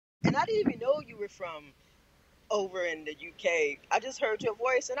know you were from over in the UK. I just heard your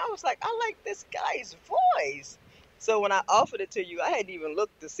voice and I was like, I like this guy's voice. So when I offered it to you, I hadn't even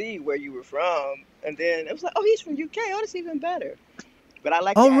looked to see where you were from. And then it was like, oh, he's from UK. Oh, that's even better. But I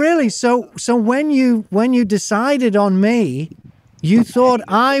like Oh, the really? accent. So when you decided on me, you thought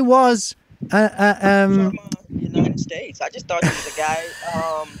I was From United States. I just thought you was a guy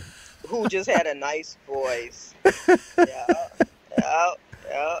who just had a nice voice. Yeah, yeah,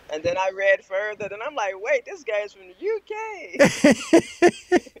 yeah. And then I read further, and I'm like, wait, this guy's from the UK.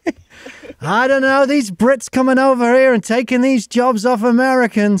 I don't know, these Brits coming over here and taking these jobs off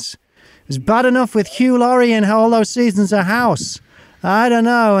Americans. It was bad enough with Hugh Laurie and all those seasons of House. I don't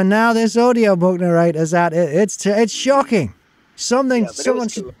know, and now this audiobook narrator's at it. It's shocking. Someone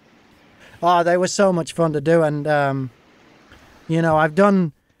Cool. Oh, they were so much fun to do, and you know, I've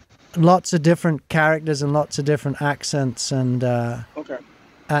done lots of different characters and lots of different accents, and Okay.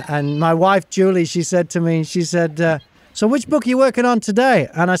 and my wife Julie, she said to me, she said, so which book are you working on today?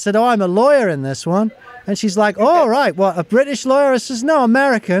 And I said, oh, I'm a lawyer in this one. And she's like, oh, right, what, a British lawyer? I says, no,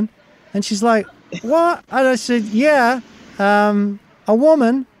 American. And she's like, what? And I said, yeah, a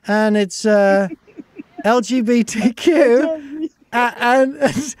woman, and it's LGBTQ,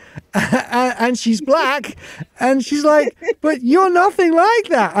 and she's black. And she's like, but you're nothing like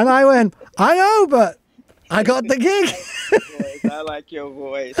that. And I went, I know, but I got the gig. I like your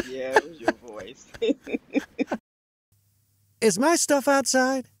voice. Yeah, it was your voice. Is my stuff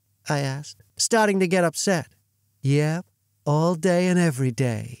outside? I asked, starting to get upset. Yep, all day and every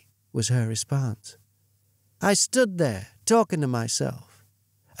day, was her response. I stood there, talking to myself,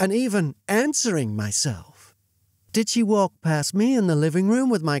 and even answering myself. Did she walk past me in the living room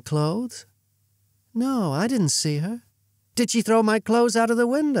with my clothes? No, I didn't see her. Did she throw my clothes out of the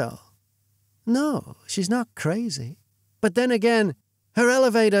window? No, she's not crazy. But then again, her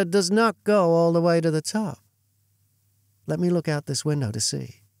elevator does not go all the way to the top. Let me look out this window to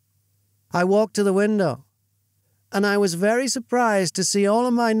see. I walked to the window, and I was very surprised to see all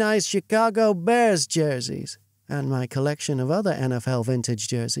of my nice Chicago Bears jerseys and my collection of other NFL vintage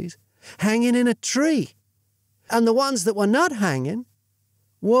jerseys hanging in a tree. And the ones that were not hanging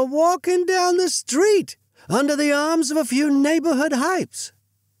were walking down the street under the arms of a few neighborhood hypes.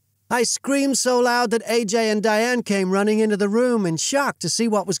 I screamed so loud that AJ and Diane came running into the room in shock to see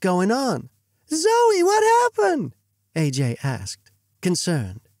what was going on. Zoe, what happened? AJ asked,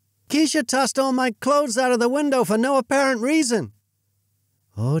 concerned. Keisha tossed all my clothes out of the window for no apparent reason.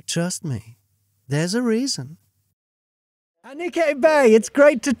 Oh, trust me, there's a reason. Anike Bay, it's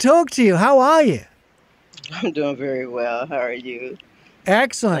great to talk to you. How are you? I'm doing very well. How are you?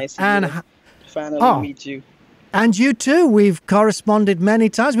 Excellent. Nice to finally meet you. And you too. We've corresponded many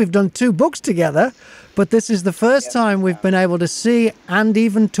times. We've done 2 books together, but this is the first time we've been able to see and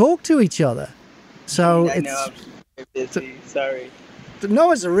even talk to each other. So I know I'm busy. Sorry.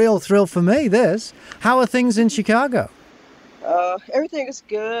 No, it's a real thrill for me, this. How are things in Chicago? Everything is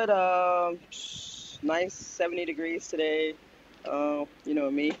good. Nice 70 degrees today. You know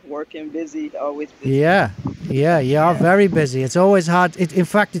me, working, busy, always busy. Yeah, you are very busy. It's always hard. In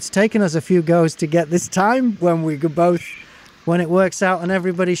fact, it's taken us a few goes to get this time when we could both, when it works out on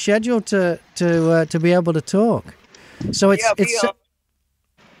everybody's schedule to be able to talk. So we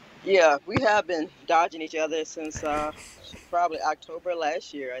have been dodging each other since probably October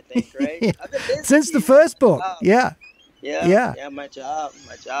last year, I think, right? Yeah. I've been busy. Since the first book, yeah. My job.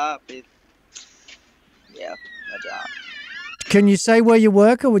 My job. Can you say where you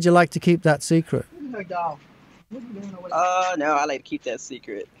work, or would you like to keep that secret? No, I like to keep that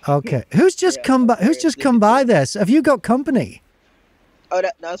secret. Okay. Who's just come by? Who's just come by this? Have you got company? Oh,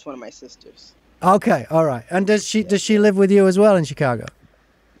 that's one of my sisters. Okay, all right. And does she live with you as well in Chicago?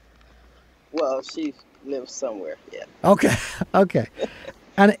 Well, she lives somewhere. Yeah. Okay.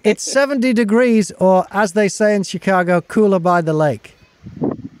 And it's 70 degrees, or as they say in Chicago, cooler by the lake.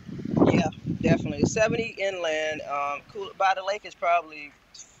 Yeah, definitely. 70 inland. Cool by the lake is probably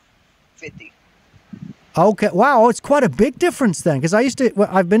 50. Okay. Wow, it's quite a big difference then, because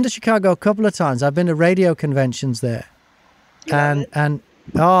I've been to Chicago a couple of times. I've been to radio conventions there.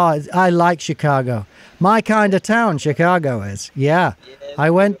 I like Chicago. My kind of town, Chicago is. Yeah. I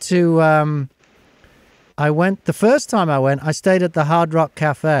went the first time I stayed at the Hard Rock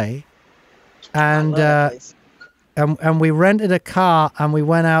Cafe, and we rented a car and we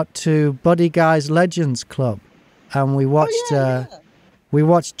went out to Buddy Guy's Legends Club, and we watched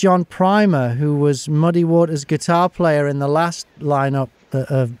John Primer, who was Muddy Waters' guitar player in the last lineup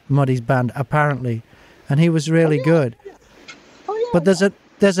of Muddy's band, apparently, and he was really good. But there's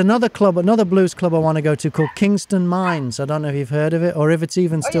another blues club I want to go to called Kingston Mines. I don't know if you've heard of it or if it's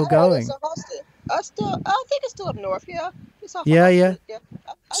even still going. It's in Austin. I think it's still up north. Yeah, it's off of Yeah, yeah. Oxford. Yeah,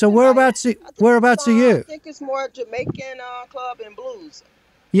 I've So been by it. whereabouts are I you? think it's more Jamaican club and blues.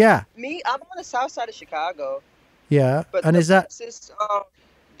 Yeah, I'm on the south side of Chicago, yeah. but And the is that closest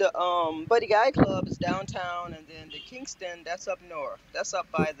the Buddy Guy Club is downtown, and then the Kingston, that's up north. That's up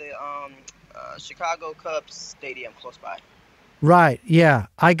by the Chicago Cubs stadium close by. right? Yeah.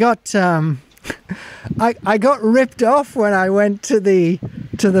 I got ripped off when I went to the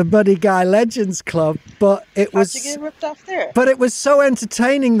Buddy Guy Legends Club, How'd you get ripped off there? but it was so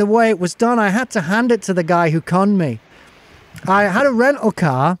entertaining the way it was done. I had to hand it to the guy who conned me. I had a rental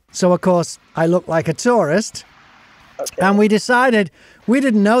car, so of course I looked like a tourist. And Okay. we decided we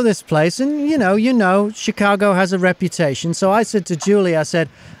didn't know this place. And, Chicago has a reputation. So I said to Julie, I said,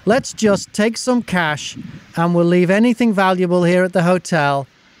 let's just take some cash and we'll leave anything valuable here at the hotel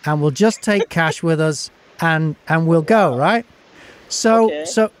and we'll just take cash with us and we'll go, Wow. right? So, Okay.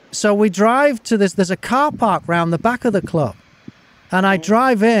 so, so we drive to this, there's a car park round the back of the club. And I Mhm.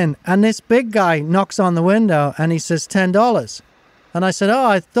 drive in and this big guy knocks on the window and he says $10. And I said, oh,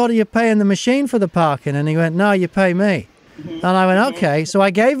 I thought you were paying the machine for the parking. And he went, no, you pay me. Mhm. And I went, Mhm. okay. So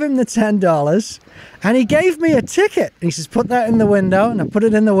I gave him the $10 and he gave me a ticket. He says, put that in the window. And I put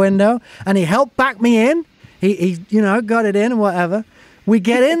it in the window and he helped back me in. He got it in and whatever. We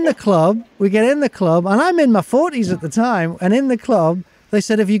get in the club. And I'm in my 40s at the time. And in the club, they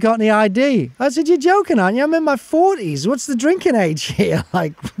said, have you got any ID? I said, you're joking, aren't you? I'm in my 40s. What's the drinking age here?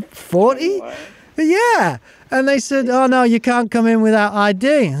 Like 40? Wow. Yeah. And they said, oh, no, you can't come in without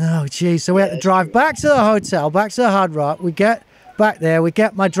ID. Oh, geez. So we had Yeah, to it's drive true. back to the hotel, back to the Hard Rock. We get back there. We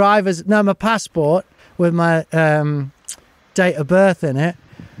get my my passport with my date of birth in it.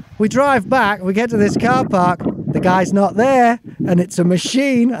 We drive back. We get to this car park. The guy's not there. And it's a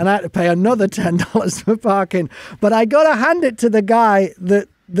machine. And I had to pay another $10 for parking. But I got to hand it to the guy that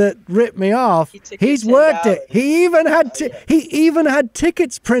ripped me off. He took your He's worked it. $10. He even had Oh yeah. he even had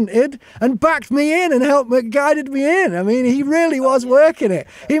tickets printed and backed me in and guided me in. I mean, he really Oh was yeah. working it.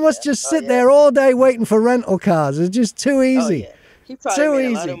 Oh He must yeah. just Oh sit yeah. there all day waiting for rental cars. It's just too Oh easy. yeah. He probably Too made a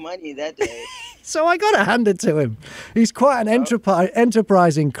lot of easy. money that day. So I got to hand it to him. He's quite an Oh,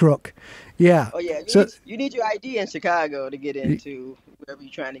 enterprising crook. Yeah. oh yeah. So You need your ID in Chicago to get into wherever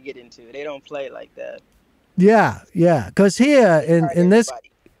you're trying to get into. They don't play like that. yeah. Because here They charge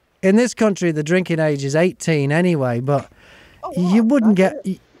everybody. in this country, the drinking age is 18 anyway. But Oh you wow. wouldn't Not get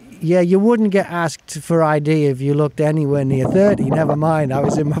here. you wouldn't get asked for ID if you looked anywhere near 30. Never mind, I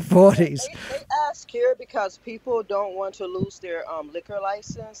was in my Yeah, 40s. they ask here because people don't want to lose their liquor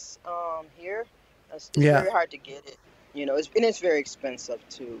license here. It's Yeah, very hard to get it. It's very expensive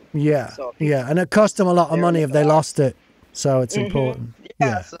too. yeah, So yeah. people And it cost them a lot of they're in money the if they car. lost it. So it's Hmm. important. Yeah,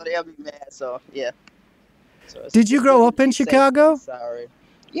 Yeah. so they'll be mad. So yeah, so Did you it's good grow to up in be safe than Chicago? sorry.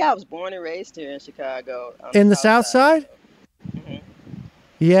 Yeah, I was born and raised here in Chicago on the In the South South Side. Side? Hmm.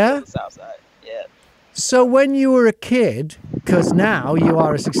 Still Yeah. the South Side. Yeah. So when you were a kid, because now you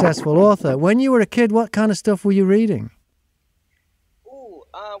are a successful author, when you were a kid, what kind of stuff were you reading? Ooh,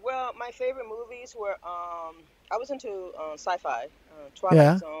 well, my favorite movies were I was into sci-fi, Twilight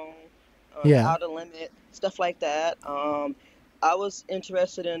Yeah, Zone, The yeah. Outer Limit, stuff like that. I was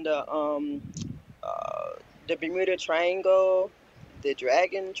interested in the Bermuda Triangle, the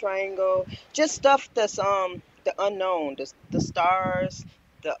Dragon Triangle, just stuff that's the unknown, the stars,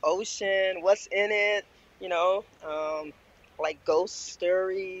 the ocean, what's in it, you know, like ghost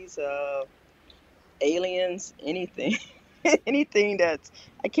stories, aliens, anything. Anything that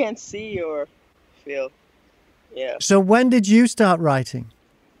I can't see or feel. Yeah. So when did you start writing?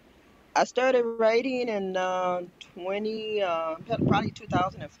 I started writing in probably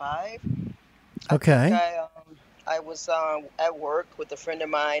 2005. I think Okay. I was at work with a friend of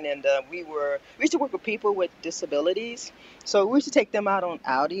mine, and we used to work with people with disabilities. So we used to take them out on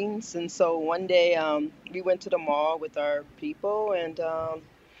outings. And so one day we went to the mall with our people, and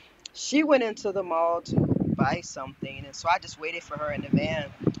she went into the mall to buy something. And so I just waited for her in the van.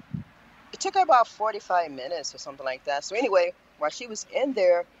 It took her about 45 minutes or something like that. So anyway, while she was in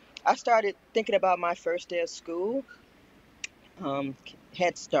there, I started thinking about my first day of school, um,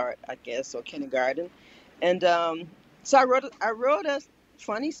 Head Start, I guess, or kindergarten. And so I wrote a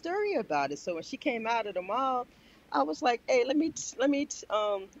funny story about it. So when she came out of the mall, I was like, "Hey, let me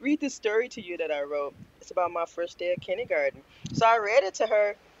read this story to you that I wrote. It's about my first day of kindergarten." So I read it to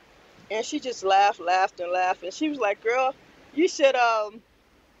her, and she just laughed, and laughed, and she was like, "Girl, you should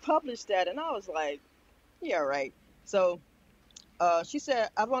publish that." And I was like, "Yeah, right." So she said,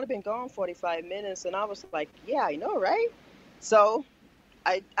 "I've only been gone 45 minutes," and I was like, "Yeah, I know, right?" So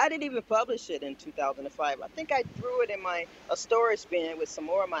I didn't even publish it in 2005. I think I threw it in a storage bin with some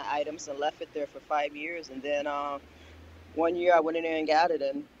more of my items and left it there for 5 years. And then one year I went in there and got it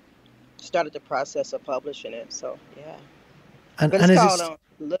and started the process of publishing it. So yeah, but it's And is called it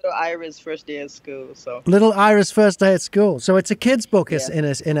Little Ira's First Day of School. So Little Ira's First Day at School? So it's a kid's book yeah,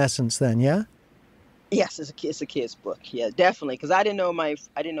 in essence then, yeah? yes, it's a kid's book. Yeah, definitely. Because I didn't know my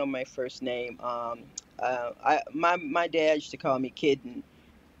first name. My dad used to call me Kitten.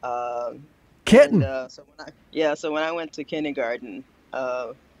 Uh, and Kitten. so when I went to kindergarten,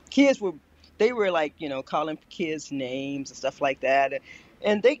 uh, kids were they were like calling kids names and stuff like that,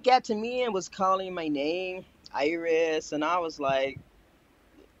 and they got to me and was calling my name Iris, and I was like,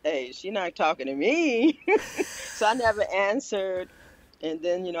 hey, she not talking to me. So I never answered, and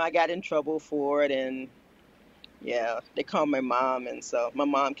then I got in trouble for it, and yeah, they called my mom, and so my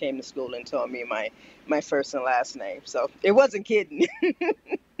mom came to school and told me my first and last name. So it wasn't Kitten.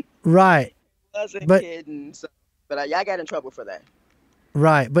 Right. Wasn't But kidding. So, but I got in trouble for that.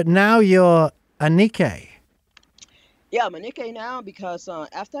 right. But now you're Anike. Yeah, I'm Anike now because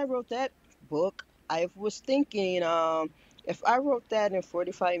after I wrote that book, I was thinking if I wrote that in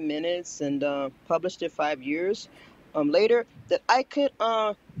 45 minutes and published it 5 years later, that I could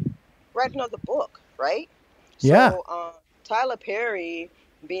write another book, right? Yeah. So Tyler Perry,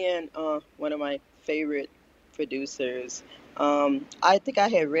 being one of my favorite producers, I think I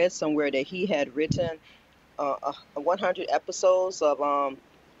had read somewhere that he had written 100 episodes of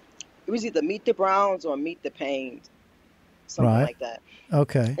it was either Meet the Browns or Meet the Pains, something Right. like that.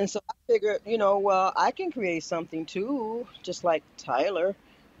 Okay. And so I figured, well, I can create something too, just like Tyler,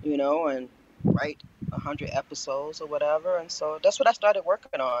 and write 100 episodes or whatever. And so that's what I started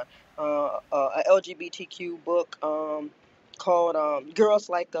working on. A LGBTQ book called Girls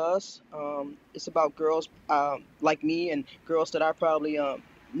Like Us. It's about girls like me and girls that I probably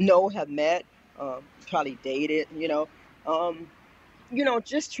know, have met, probably dated, Um,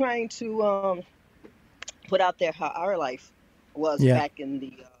 just trying to put out there how our life was Yeah. back in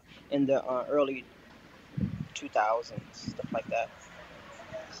the early 2000s, stuff like that.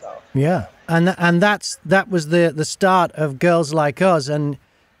 So Yeah. yeah. And that was the start of Girls Like Us, and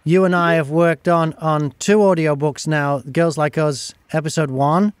you and I Hmm. have worked on two audiobooks now, Girls Like Us episode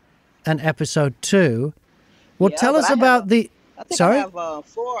 1 and episode 2. Well, Yeah, tell but us about the I think I Sorry? have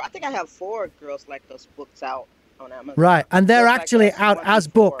four. I think I have four Girls Like Us books out on Right. Amazon. And they're Girls Like actually Us out one through as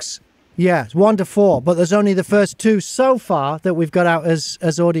four. books. Yeah, 1 to 4, but there's only the first 2 so far that we've got out as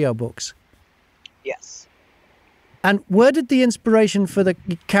audiobooks. Yes. And where did the inspiration for the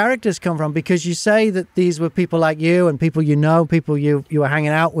characters come from? Because you say that these were people like you and people people you were hanging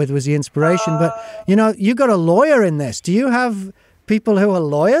out with was the inspiration. But, Uh, you got a lawyer in this. Do you have people who are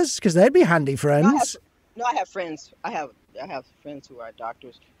lawyers? Because they'd be handy no, I have friends. no, I have friends. I have friends who are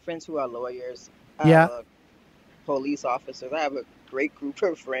doctors, friends who are lawyers. I have Yeah. a police officers. I have a great group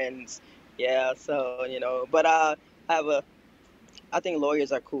of friends. Yeah, so but I have a. I think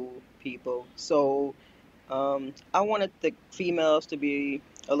lawyers are cool people. So I wanted the females to be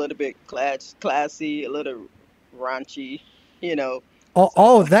a little bit classy, a little raunchy, you know.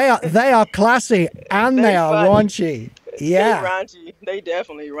 Oh, So they are classy and they they are funny, raunchy. they Yeah. raunchy, they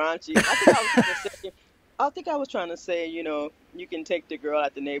definitely raunchy. I think I was trying to say, you can take the girl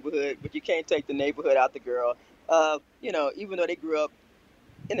out the neighborhood, but you can't take the neighborhood out the girl. Even though they grew up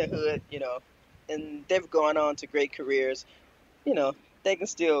in the hood, and they've gone on to great careers, you know, they can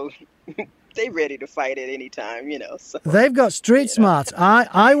still they ready to fight at any time, So They've got street you know, smarts.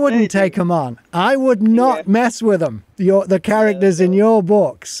 I they wouldn't take do. them on. I would Yeah, not mess with them. The yeah. characters in So your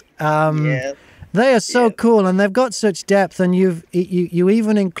books. yeah, They are so yeah, cool, and they've got such depth. And you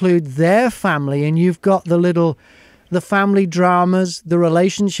even include their family, and you've got the family dramas, the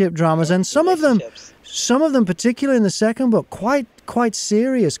relationship dramas, yeah. and Relationships. some of them, particularly in the second book, quite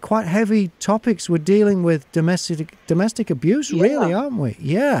serious, quite heavy topics. We're dealing with domestic abuse, really, Yeah, aren't we?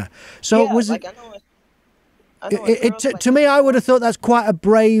 Yeah. So yeah. was it? Like I know in Girls Like To Us me, I would one. have thought that's quite a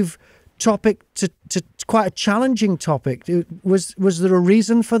brave topic, to quite a challenging topic. Was there a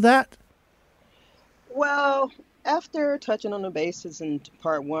reason for that? Well, after touching on the basis in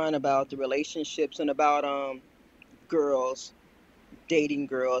part one about the relationships and about girls dating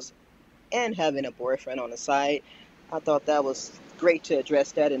girls and having a boyfriend on the side, I thought that was great to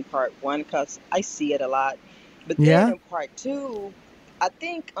address that in part one because I see it a lot. But then Yeah. in part two, I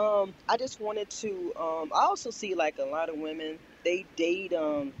think I just wanted to. I also see like a lot of women they date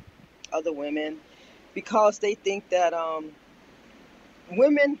other women because they think that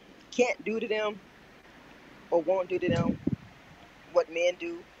women can't do to them or won't do to them what men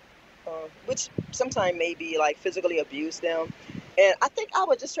do, which sometimes maybe like physically abuse them. And I think I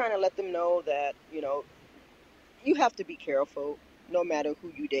was just trying to let them know that, you have to be careful no matter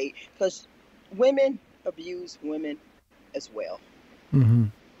who you date, because women abuse women as well. Mm-hmm.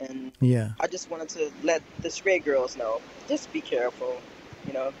 And Yeah. I just wanted to let the straight girls know, just be careful.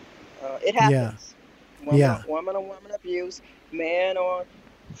 You know, it Yeah. happens. Yeah. Woman on woman abuse, man on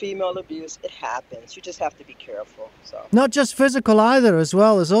female abuse, it happens. You just have to be careful. So, Not just physical either, as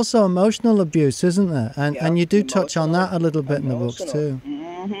well. There's also emotional abuse, isn't there? yeah, And you do touch on emotional, that a little bit in the books emotional. too.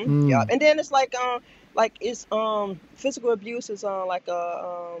 Yeah, Mm. and then it's like it's physical abuse is like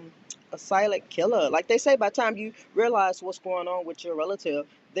a silent killer. Like they say, by the time you realize what's going on with your relative,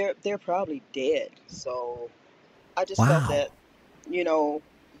 they're probably dead. So I just felt Wow. that, you know,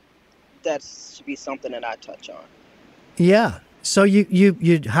 that should be something that I touch on. Yeah. So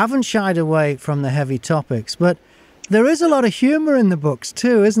you haven't shied away from the heavy topics, but there is a No. lot of humor in the books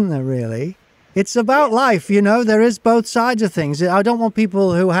too, isn't there, really? It's about Yes. life, you know. There is both sides of things. I don't want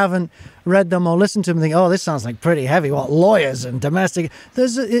people who haven't read them or listened to them think, "Oh, this sounds like pretty heavy." What, lawyers and domestic?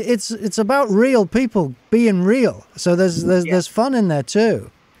 It's about real people being real. So Yeah. there's fun in there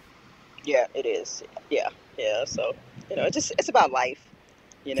too. Yeah. It is. Yeah. Yeah. So it's about life.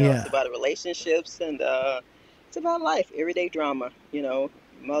 It's Yeah. about relationships and it's about life, everyday drama.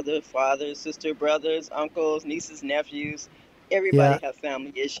 Mother, father, sister, brothers, uncles, nieces, nephews. Everybody Yeah. have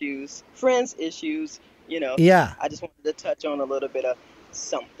family issues, friends issues. Yeah. I just wanted to touch on a little bit of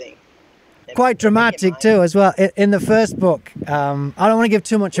something Quite and make it dramatic mine. too, as well. In the first book, I don't want to give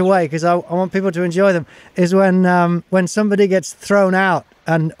too much Which one? away because I want people to enjoy them. Is when somebody gets thrown out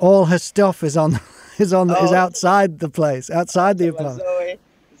and all her stuff is on is Oh, outside the place, outside the talking about apartment.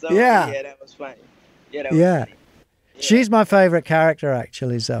 Zoe. Zoe, Yeah, yeah, that was funny. Yeah, that was yeah. funny. Yeah. She's my favorite character,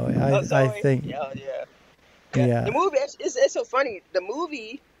 actually, Zoe. Oh, I Zoe. think. Yeah, yeah, yeah. The Yeah. movie it's so funny. The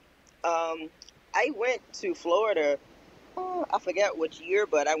movie, um, I went to Florida. I forget which year,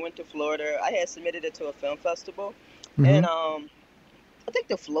 but I went to Florida. I had submitted it to a film festival, Hmm. and I think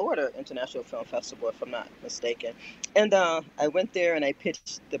the Florida International Film Festival, if I'm not mistaken. And I went there and I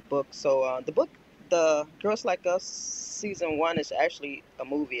pitched the book. So the book, The Girls Like Us, season one is actually a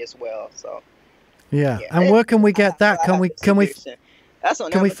movie as well. So Yeah. yeah, And where can we I get have so that? I have distribution. That's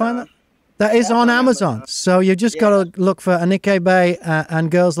on Can we find that? Amazon. That is That's on on Amazon. Amazon. So you just got Yeah, to look for Anike Bay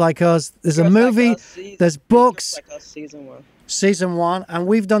and Girls Like Us. There's a Girls Like movie. Us. There's It's Girls books. Like Us season one. Season one, and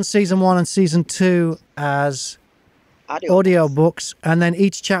we've done season one and season two as Audiobooks. audiobooks, and then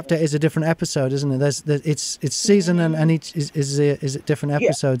each chapter is a different episode, isn't it? It's season and each is different Yeah.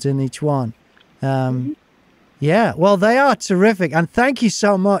 episodes in each one. Um, hmm yeah, well, they are terrific, and thank you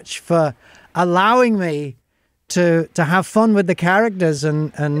so much for allowing me to have fun with the characters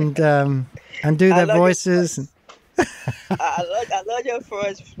and do I their love your voices. voice. I love your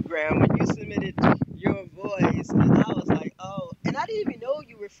voice, Graham. When you submitted your voice, and I was like, oh, and I didn't even know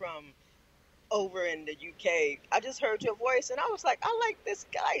you were from over in the UK. I just heard your voice, and I was like, I like this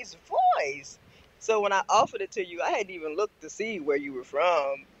guy's voice. So when I offered it to you, I hadn't even looked to see where you were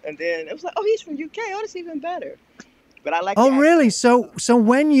from, and then it was like, oh, he's from UK. Oh, that's even better. But I like Oh, the really? accent. So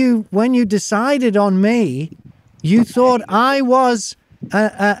when you decided on me, you I thought hadn't even I looked was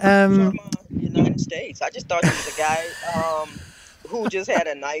from United States. I just thought you was a guy who just had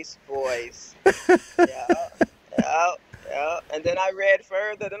a nice voice. Yeah, yeah, yeah. And then I read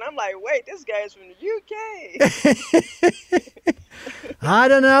further, and I'm like, wait, this guy's from the UK. I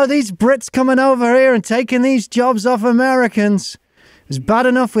don't know, these Brits coming over here and taking these jobs off Americans. It was bad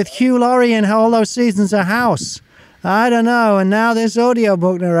enough with Hugh Laurie in all those seasons of House. I don't know, and now this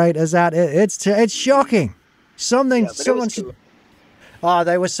audiobook narrator's at it. It's shocking. Yeah, but it was Someone should. cool. Oh,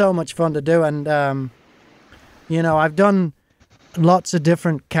 they were so much fun to do, and I've done lots of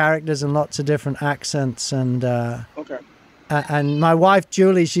different characters and lots of different accents, Okay. and my wife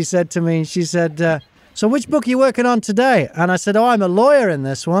Julie, she said to me, she said, "So which book are you working on today?" And I said, "Oh, I'm a lawyer in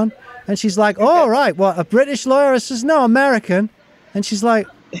this one." And she's like, "Oh, right, what, a British lawyer?" I says, "No, American." And she's like,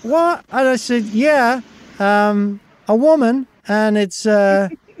 "What?" And I said, "Yeah, a woman, and it's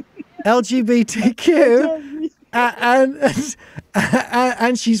LGBTQ." And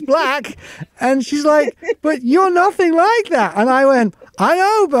and she's black, and she's like, "But you're nothing like that." And I went, "I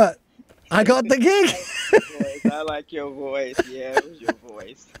know, but I got the gig." I like your voice. Yeah, it was your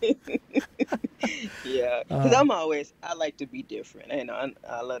voice. Yeah, because Uh, I like to be different.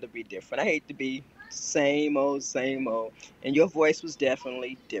 I love to be different. I hate to be same old, same old. And your voice was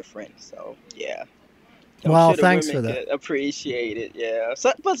definitely different. So, yeah. I'm well, sure the thanks women for that. could appreciate it. Yeah.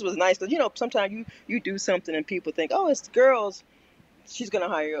 So, plus, it was nice because, sometimes you do something and people think, oh, it's girls. She's going to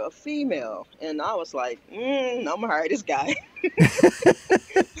hire a female. And I was like, I'm going to hire this guy.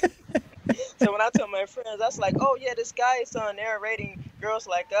 So when when I told my friends, I was like, "Oh yeah, this guy is narrating Girls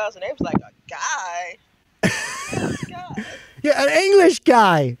Like Us," and they was like, "A guy? Yeah, this guy." Yeah, an English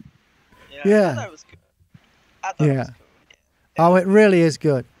guy. Yeah, I Yeah. thought it was cool. I thought it Yeah. was cool. Oh, it really is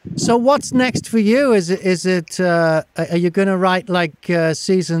good. So what's next for you? Are you going to write like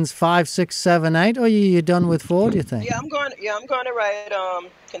seasons 5, 6, 7, 8, or are you done with 4, do you think? Yeah, I'm going. Yeah, I'm going to write.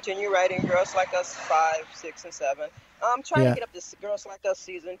 Continue writing Girls Like Us 5, 6, and 7. I'm trying to Yeah. get up to Girls Like Us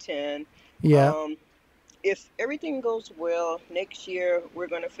season 10. Yeah. If everything goes well, next year we're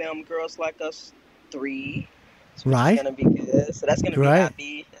going to film Girls Like Us 3, which is Right. going to be good. So that's going to be Great.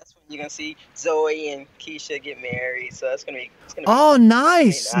 happy. That's when you're going to see Zoe and Keisha get married. So it's going to be. Oh,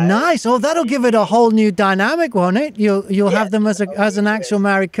 nice, nice. nice. Oh, that'll give it a whole new dynamic, won't it? You'll have them as an actual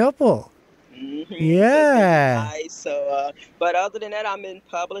married couple. Mm-hmm. Yeah. So nice. So, but other than that, I'm in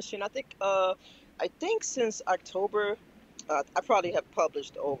publishing. I think since October, I probably have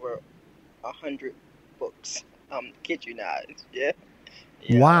published over 100 books. Kid you not. Yeah.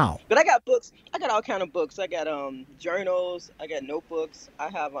 Yeah. Wow. But I got books. I got all kind of books. I got journals. I got notebooks. I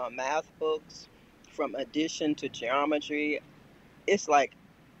have math books, from addition to geometry. It's like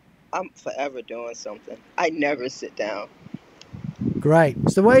I'm forever doing something. I never sit down. Great.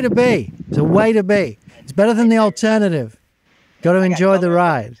 It's the way to be. It's a way to be. It's better than the alternative. Got to enjoy the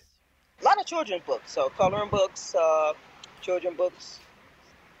ride. A lot of children's books. So coloring books, children books.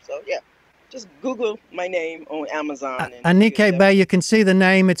 So yeah. Just Google my name on Amazon. Anike Bay, you can see the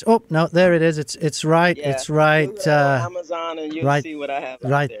name. It's no, there it is. It's right. Yeah. It's right. Amazon, and you'll see what I have.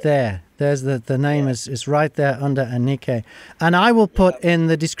 Right there. There's the name is right there under Anike. And I will put in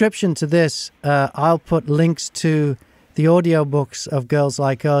the description to this. I'll put links to the audiobooks of Girls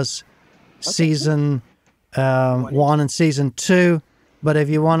Like Us, season 1 and season 2. But if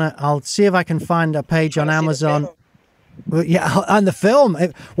you want to, I'll see if I can find a page on Amazon. Well, yeah, and the film.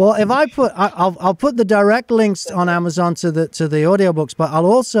 If I put, I'll put the direct links on Amazon to the audiobooks, but I'll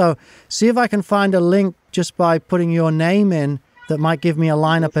also see if I can find a link just by putting your name in that might give me a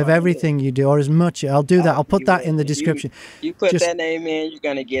lineup of everything you do, or as much. I'll do that. I'll put that in the description. You put that name in, you're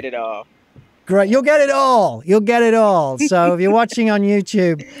gonna get it all. Great, you'll get it all. You'll get it all. So if you're watching on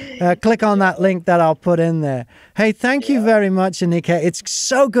YouTube, click on that link that I'll put in there. Hey, thank you very much, Anike. It's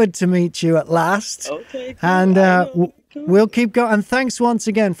so good to meet you at last. Okay. Cool. And we'll keep going. And thanks once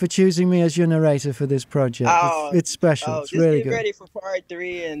again for choosing me as your narrator for this project. It's special. It's really good. Just get ready for part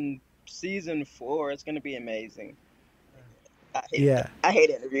 3 and season 4. It's going to be amazing. I hate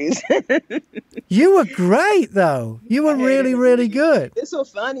interviews. You were great, though. You were really, really good. It's so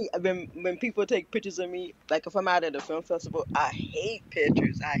funny when people take pictures of me. Like if I'm out at a film festival, I hate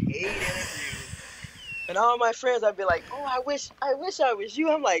pictures. I hate interviews. And all my friends, I'd be like, "Oh, I wish I was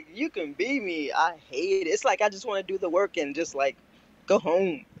you." I'm like, "You can be me." I hate it. It's like I just want to do the work and just like go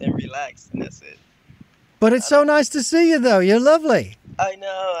home and relax, and that's it. But it's so nice to see you, though. You're lovely. I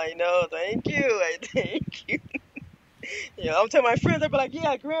know. Thank you. Yeah, I'm telling my friends, they'll be like,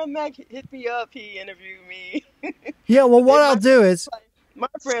 "Yeah, Graham Mack hit me up. He interviewed me." Yeah, well, what I'll do is... My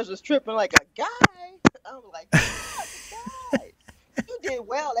friends was tripping like a guy. I was like, "Yeah, a guy." You did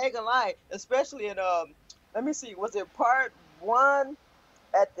well, I ain't gonna lie. Especially in, let me see, was it part 1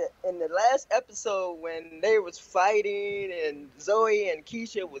 in the last episode when they was fighting and Zoe and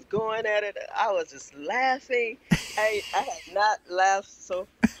Keisha was going at it? I was just laughing. I had not laughed so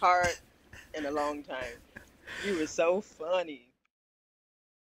hard in a long time. You were so funny.